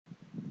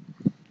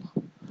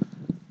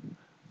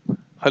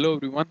Hello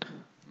everyone,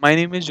 my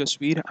name is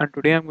Jasveer and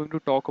today I'm going to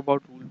talk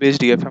about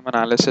rule-based DFM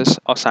analysis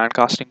of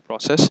sandcasting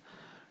process.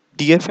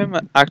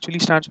 DFM actually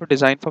stands for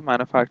Design for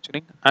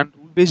Manufacturing, and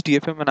rule-based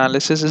DFM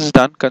analysis is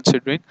done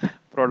considering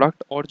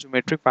product or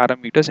geometric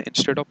parameters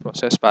instead of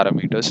process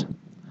parameters.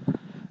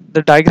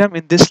 The diagram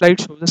in this slide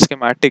shows a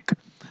schematic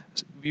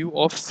view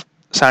of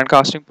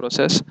sandcasting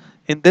process.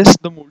 In this,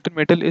 the molten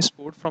metal is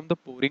poured from the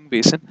pouring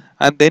basin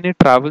and then it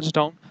travels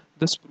down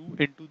the sprue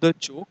into the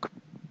choke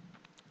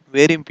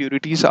where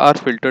impurities are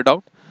filtered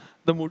out.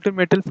 The molten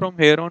metal from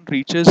here on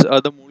reaches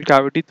the mold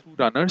cavity through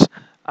runners,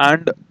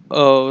 and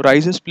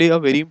risers play a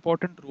very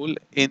important role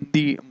in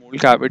the mold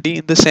cavity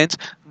in the sense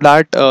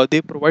that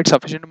they provide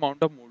sufficient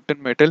amount of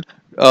molten metal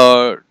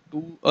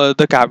to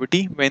the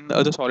cavity when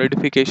the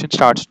solidification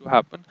starts to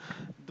happen.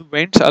 The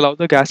vents allow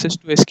the gases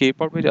to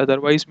escape out, which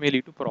otherwise may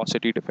lead to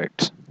porosity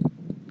defects.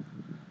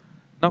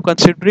 Now,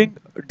 considering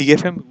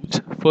DFM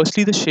rules,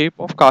 firstly, the shape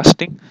of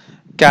casting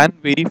can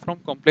vary from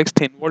complex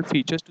thin walled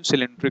features to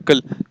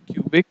cylindrical,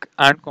 cubic,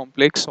 and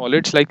complex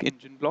solids like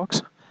engine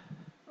blocks.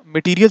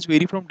 Materials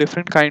vary from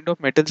different kind of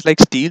metals like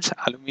steels,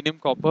 aluminum,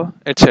 copper,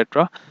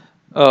 etc.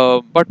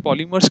 But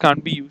polymers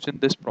can't be used in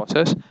this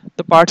process.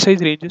 The part size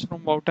ranges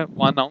from about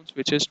 1 ounce,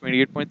 which is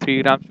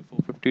 28.3 grams, to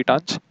 450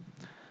 tons.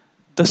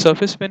 The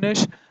surface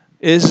finish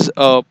is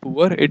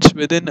poor. It's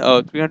within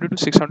 300 to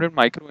 600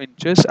 micro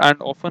inches, and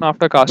often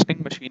after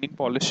casting, machining,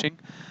 polishing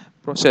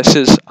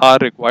processes are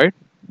required.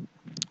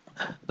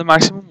 The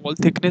maximum wall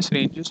thickness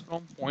ranges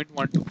from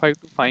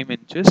 0.125 to 5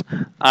 inches,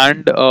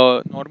 and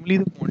normally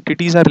the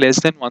quantities are less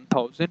than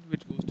 1000,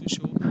 which goes to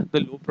show the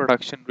low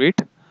production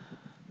rate.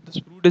 The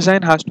sprue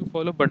design has to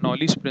follow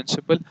Bernoulli's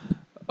principle,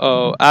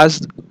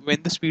 as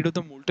when the speed of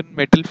the molten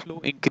metal flow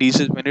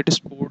increases when it is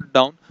poured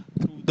down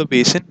through the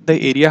basin, the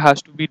area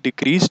has to be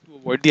decreased to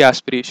avoid the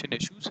aspiration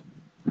issues.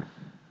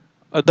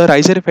 The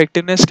riser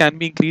effectiveness can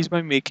be increased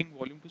by making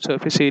volume to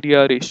surface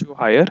area ratio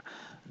higher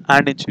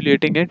and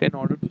insulating it in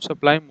order to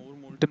supply more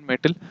molten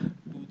metal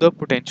to the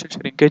potential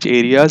shrinkage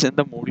areas in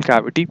the mold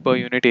cavity per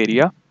unit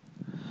area.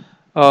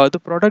 The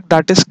product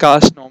that is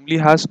cast normally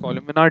has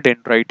columnar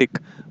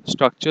dendritic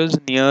structures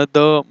near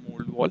the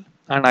mold wall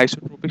and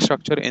isotropic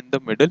structure in the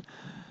middle.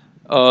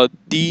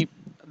 The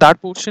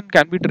that portion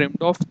can be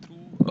trimmed off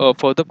through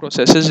further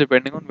processes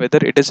depending on whether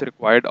it is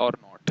required or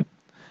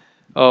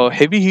not.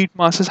 Heavy heat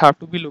masses have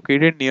to be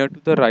located near to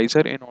the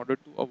riser in order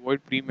to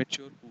avoid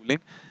premature cooling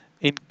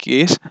in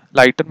case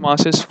lighter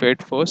mass is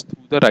fed first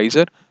through the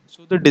riser.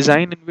 So the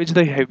design in which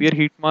the heavier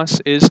heat mass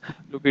is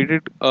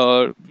located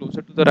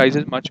closer to the riser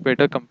is much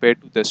better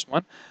compared to this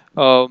one.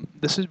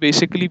 This is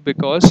basically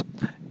because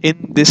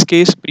in this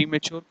case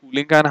premature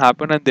cooling can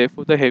happen and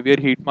therefore the heavier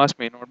heat mass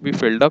may not be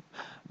filled up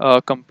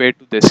compared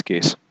to this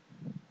case.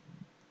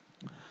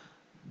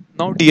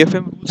 Now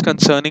DFM rules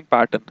concerning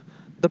pattern.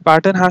 The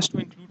pattern has to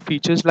include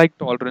features like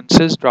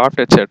tolerances, draft,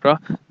 etc.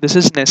 This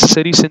is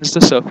necessary since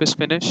the surface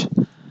finish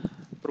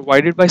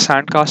provided by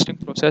sand casting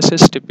process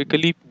is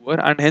typically poor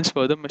and hence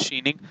further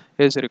machining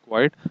is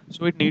required.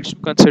 So it needs to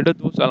consider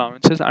those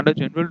allowances, and a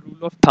general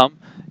rule of thumb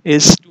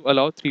is to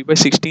allow 3 by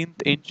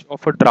 16th inch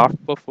of a draft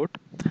per foot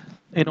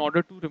in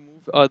order to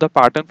remove the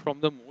pattern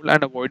from the mold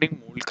and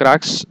avoiding mold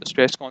cracks,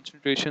 stress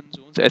concentration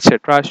zones,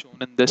 etc. as shown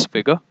in this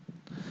figure.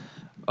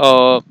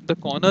 The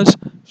corners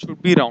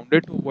should be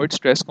rounded to avoid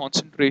stress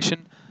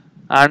concentration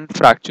and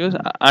fractures,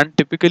 and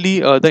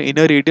typically the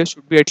inner radius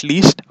should be at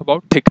least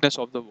about thickness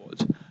of the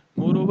walls.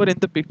 Moreover, in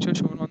the picture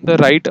shown on the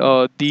right,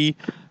 the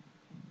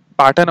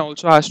pattern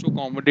also has to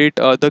accommodate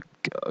the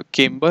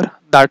camber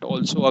that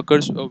also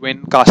occurs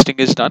when casting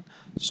is done.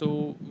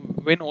 So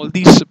when all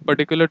these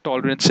particular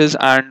tolerances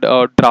and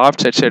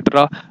drafts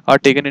etc are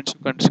taken into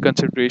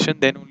consideration,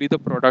 then only the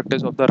product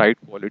is of the right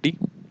quality.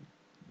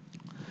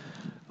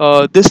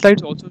 This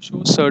slide also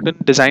shows certain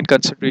design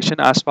consideration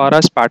as far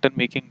as pattern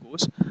making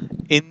goes.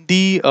 In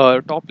the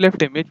top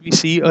left image, we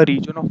see a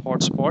region of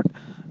hotspot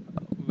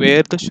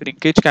where the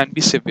shrinkage can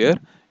be severe.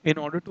 In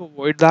order to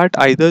avoid that,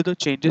 either the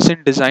changes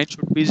in design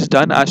should be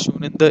done as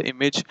shown in the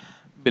image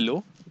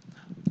below,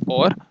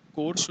 or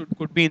cores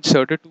could be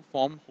inserted to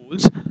form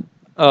holes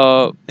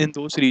in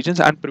those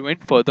regions and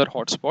prevent further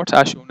hotspots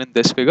as shown in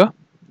this figure.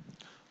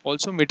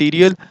 Also,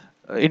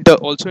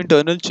 also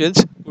internal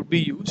chills could be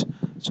used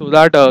so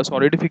that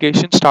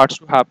solidification starts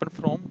to happen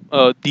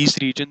from these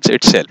regions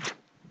itself.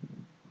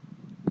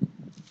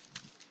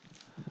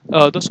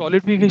 The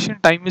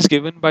solidification time is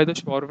given by the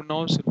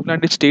Shorvenov's rule,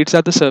 and it states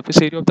that the surface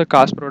area of the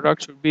cast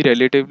product should be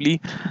relatively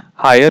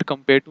higher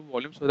compared to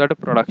volume so that the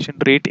production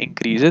rate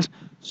increases.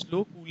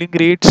 Slow cooling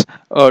rates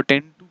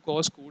tend to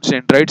cause coarse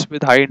dendrites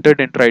with high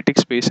interdendritic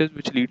spaces,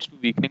 which leads to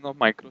weakening of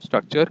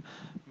microstructure.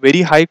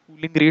 Very high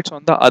cooling rates,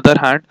 on the other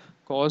hand,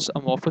 cause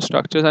amorphous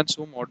structures, and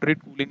so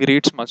moderate cooling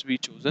rates must be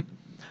chosen.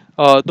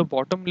 The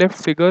bottom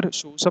left figure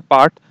shows a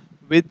part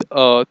with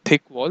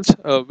thick walls,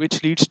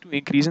 which leads to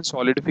increase in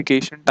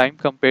solidification time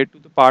compared to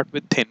the part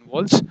with thin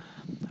walls.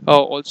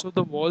 Also,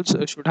 the walls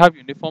should have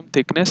uniform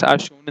thickness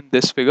as shown in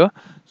this figure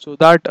so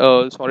that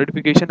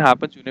solidification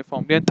happens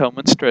uniformly and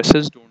thermal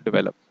stresses don't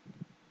develop.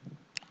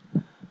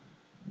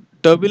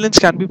 Turbulence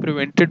can be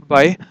prevented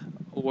by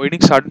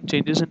avoiding sudden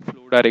changes in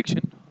flow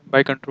direction,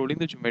 by controlling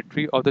the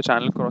geometry of the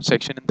channel cross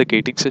section in the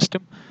gating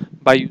system,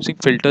 by using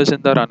filters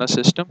in the runner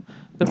system.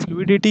 The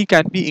fluidity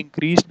can be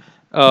increased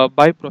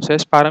by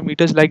process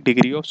parameters like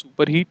degree of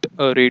superheat,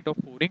 rate of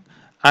pouring,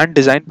 and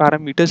design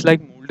parameters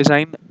like mold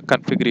design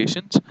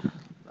configurations.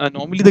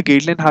 Normally, the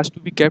gate length has to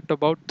be kept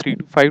about 3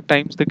 to 5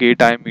 times the gate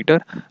diameter,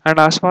 and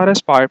as far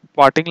as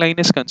parting line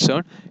is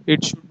concerned,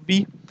 it should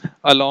be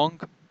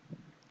along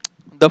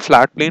the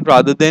flat plane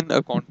rather than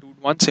a contoured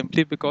one,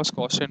 simply because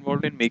costs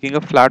involved in making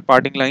a flat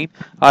parting line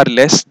are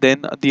less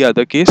than the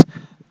other case.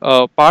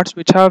 Parts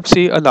which have,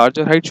 say, a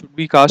larger height should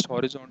be cast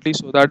horizontally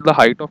so that the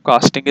height of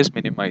casting is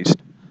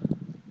minimized.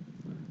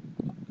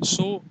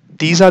 So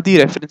these are the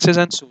references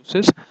and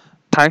sources.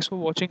 Thanks for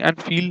watching,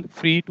 and feel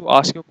free to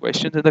ask your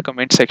questions in the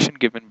comment section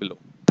given below.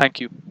 Thank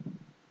you.